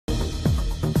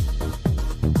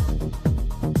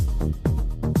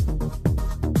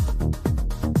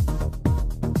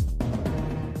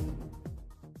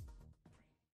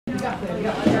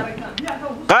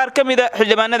ka mid ah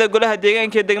xildhibaanada Golaha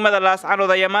Deganka ee degmada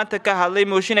Laascaanood ayaa maanta ka hadlay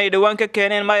mooshin ay dhawaan ka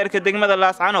keeneen Mayerka degmada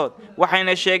Laascaanood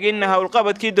waxayna sheegeen in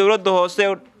hawlqabadkii dawladda hoose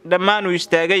dhammaan uu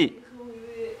istaagay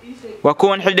waa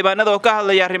kuwan xildhibaanada oo ka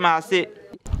hadlaya arrimahaasi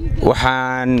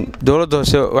waxaan dawladda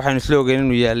hoose waxaan isla ogeyn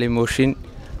inuu yaalay mooshin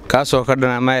kaas oo ka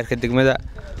dhanaa Mayerka degmada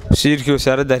wasiirkii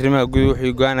wasaaradda arrimaha gudaha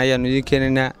wuxuu go'aanayaan idin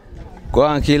keenina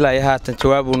go'aankii la yahaatan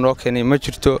jawaab uu noo keenay ma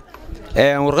jirto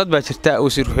warqad baa jirta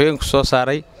wasiir xogeenku soo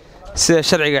saaray sida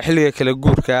sharciga xilliga kala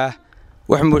guurka ah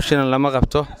wax mooshin lama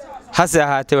qabto hase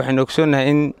ahaatee waxaan ogsoonahay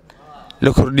in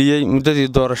la kordhiyay muddadii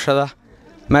doorashada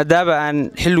maadaama aan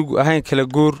xilligu ahayn kala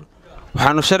guur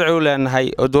waxaanu sharci u leenahay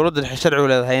oo dawladda sharci u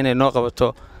leedahay inay noo qabato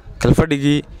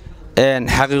kalfadhigii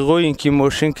xaqiiqooyinkii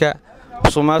mooshinka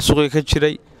suuqii ka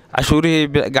jiray cashuurihii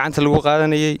gacanta lagu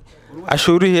qaadanayay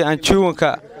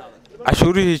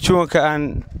cashuurihii jiwanka aan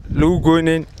lagu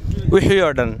goynayn wixii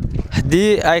oo dhan haddii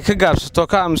ay ka gaabsato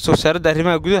ka aamusto wasaaradda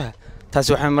arrimaha gudaha taasi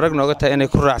waxay marag nooga tahay inay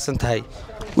ku raacsan tahay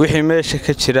wixii meesha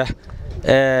ka jira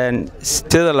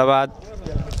sideeda labaad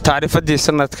tacriifadii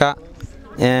sanadka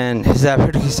xisaab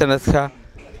xidhkii sanadka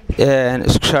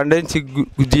isku shaandhayntii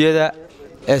gudiyada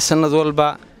sanad walba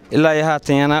ilaa iyo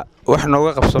haatan wax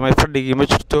nooga qabsamay fadhigii ma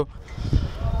jirto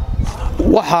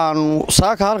waxaan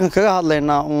saaka halkan kaga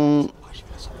hadlaynaa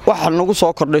waxa nagu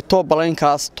soo kordhay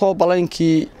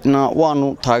toobalaynkina waanu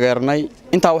taageernay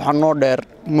intaa waxaa noo dheer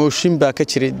mooshin baa ka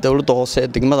jiray dawladda hoose ee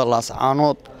degmada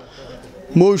Laascaanood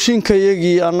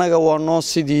mooshinkayagii annaga waa noo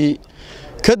sidii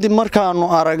kadib markaanu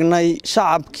aragnay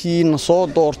shacabkiina soo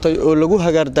doortay oo lagu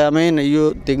hagaardaamaynayo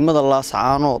degmada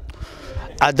Laascaanood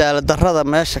cadaalad darrada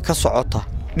meesha ka socota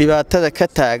dhibaatada ka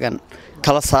taagan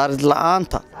kala saarid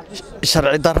la'aanta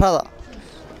sharci darrada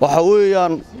waxa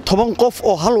weeyaan 10 qof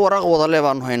oo hal waraq wada leh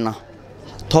baan haynaa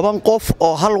 10 qof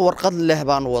oo hal warqad leh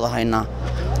baan wada haynaa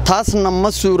taasna ma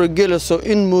suurageliso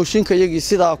in mooshinkayagii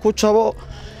sidaa ku jabo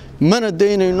mana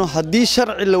deynayno haddii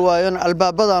sharci la waayana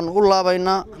albaabadan u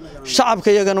laabaynaa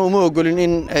shacabkayagana uma ogolin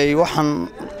in ay waxan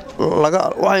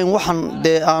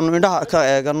aanu indhaha ka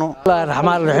eegano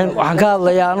raxmaan raxiim waxaan ka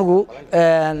hadlayaa anigu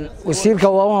wasiirka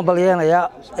waa u hambalyeynaya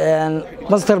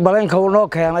master baleenka uu noo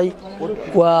keenay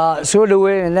waa soo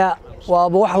dhaweynaynaa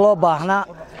waaba wax loo baahnaa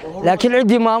laakiin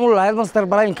ciddii maamul lahayd master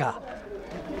baleenka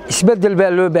isbedel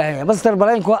baa loo baahan yahay master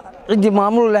baleenka ciddii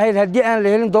maamul lahayd haddii aan la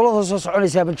helin dawladda soo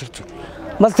soconaysaa ma jirto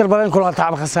master baleenka waa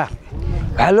tacab khasaar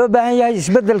waxaa loo baahan yahay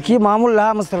isbedelkii maamul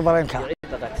lahaa master baleenka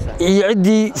iyo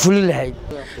ciddii fulin lahayd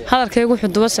hadalkaygu wuxuu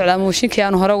daba socdaa mooshinkii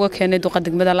aan hore uga keenay duqa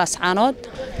degmada Laascaanood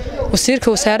wasiirka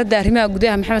wasaaradda arrimaha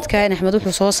gudaha Maxamed Kaahin Axmed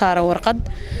wuxuu soo saaray warqad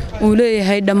uu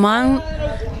leeyahay dhammaan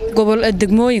gobol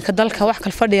degmooyinka dalka wax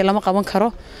kala fadhiya lama qaban karo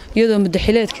iyadoo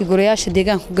madaxweynaha golayaasha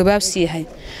deegaanku gabaabsi yahay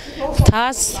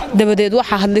taas dabadeed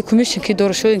waxa hadlay komishinkii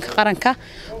doorashooyinka qaranka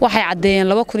waxay cadeeyeen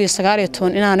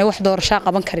 2019 inaanay wax doorasho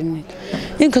qaban karin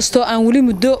inkastoo aan wali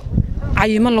muddo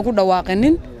cayiman lagu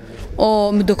dhawaaqinin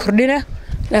oo muddo kordhina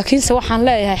laakiin se waxaan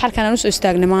leeyahay halkan aan u soo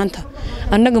istaagnay maanta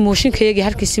annaga mooshinkayagii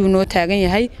halkiisii noo taagan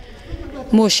yahay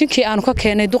mooshinkii aan ka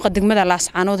keenay duqa degmada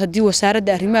Laascaanood hadii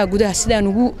wasaaradda arrimaha gudaha sidaan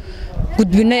ugu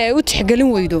gudbinay ay u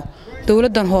tixgelin weydo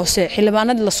dawladdan hoose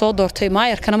xildhibaanada la soo doortay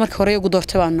Mayerkana markii hore ugu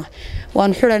doortay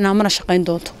waan xulaynaa mana shaqayn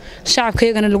doonto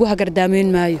shacabkayagana lagu hagardaameyn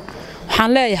maayo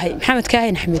waxaan leeyahay Maxamed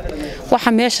Kaahin Axmed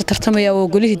waxa meesha tartamaya oo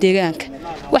Golaha Deganka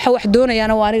waxa wax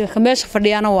doonayaan waa aniga ka meesha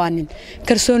fadhiyana waa nin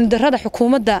kalsooni darrada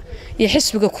xukuumadda iyo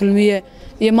xisbiga kulmiye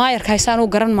iyo Mayerka haysaan u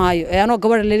garan maayo ee anoo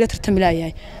gabadha leeyahay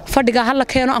tartamilaayay fadhiga hal la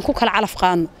keeno aan ku kala calaf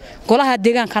qaano Golaha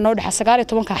Deganka noo dhaxa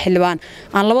 19 xildhibaan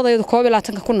aan labadaydu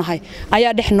 22 ku nahay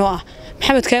ayaa dhixnoo ah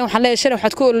Maxamed Kaahin waxaan leeyahay sharci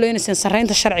waxaad ku ololeynaysan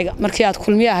sareynta sharciga markii aad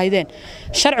kulmiye ahaydeen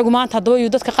sharcigu maanta hadaba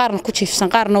dadka qaarna ku jiifsan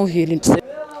qaarna u heelin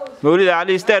مولد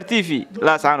علي ستار تي في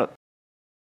Laascaanood